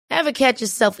Ever catch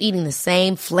yourself eating the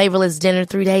same flavorless dinner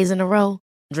 3 days in a row?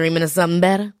 Dreaming of something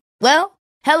better? Well,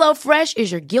 HelloFresh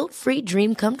is your guilt-free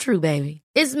dream come true, baby.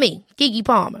 It's me, Keke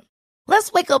Palmer.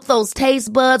 Let's wake up those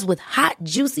taste buds with hot,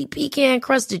 juicy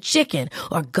pecan-crusted chicken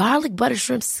or garlic butter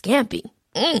shrimp scampi.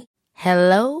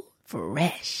 Hello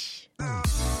Fresh.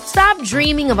 Stop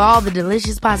dreaming of all the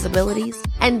delicious possibilities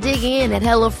and dig in at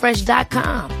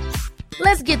HelloFresh.com.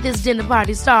 Let's get this dinner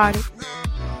party started.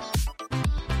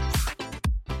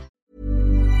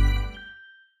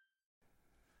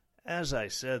 As I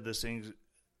said, this thing's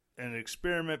an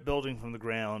experiment building from the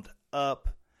ground up.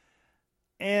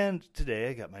 And today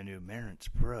I got my new Marantz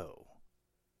Pro.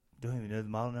 Don't even know the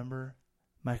model number.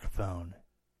 Microphone.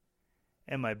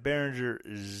 And my Behringer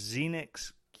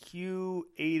Xenix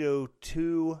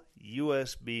Q802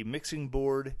 USB mixing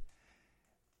board.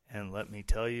 And let me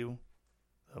tell you,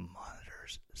 the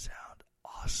monitors sound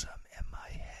awesome in my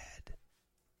head.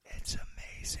 It's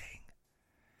amazing.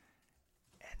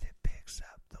 And it picks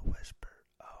up the whisper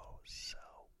oh so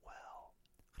well.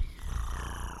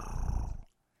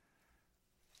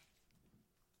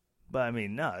 But I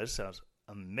mean, no, this sounds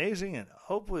amazing, and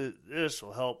hopefully this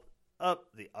will help up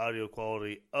the audio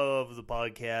quality of the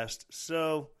podcast.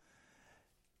 So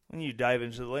when you dive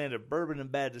into the land of bourbon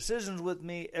and bad decisions with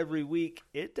me every week,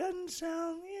 it doesn't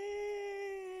sound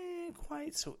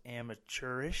quite so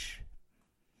amateurish.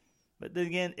 But then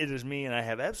again, it is me, and I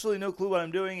have absolutely no clue what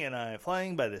I'm doing, and I'm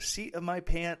flying by the seat of my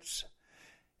pants.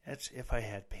 That's if I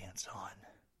had pants on.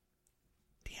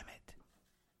 Damn it.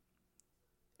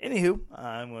 Anywho,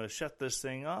 I'm going to shut this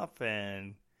thing off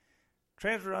and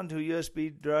transfer it onto a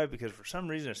USB drive because for some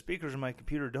reason the speakers on my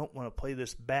computer don't want to play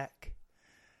this back.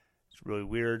 It's really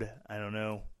weird. I don't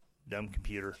know. Dumb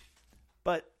computer.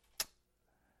 But,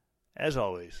 as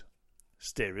always,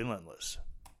 stay relentless.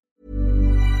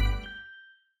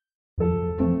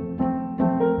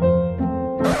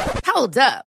 Hold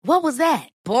up. What was that?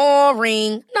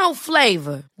 Boring. No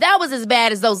flavor. That was as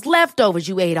bad as those leftovers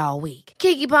you ate all week.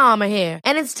 Keke Palmer here,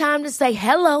 and it's time to say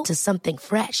hello to something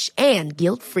fresh and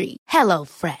guilt-free. Hello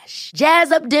Fresh.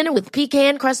 Jazz up dinner with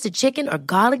pecan-crusted chicken or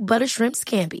garlic butter shrimp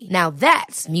scampi. Now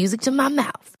that's music to my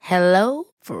mouth. Hello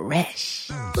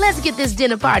Fresh. Let's get this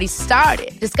dinner party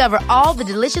started. Discover all the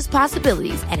delicious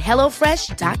possibilities at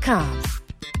HelloFresh.com.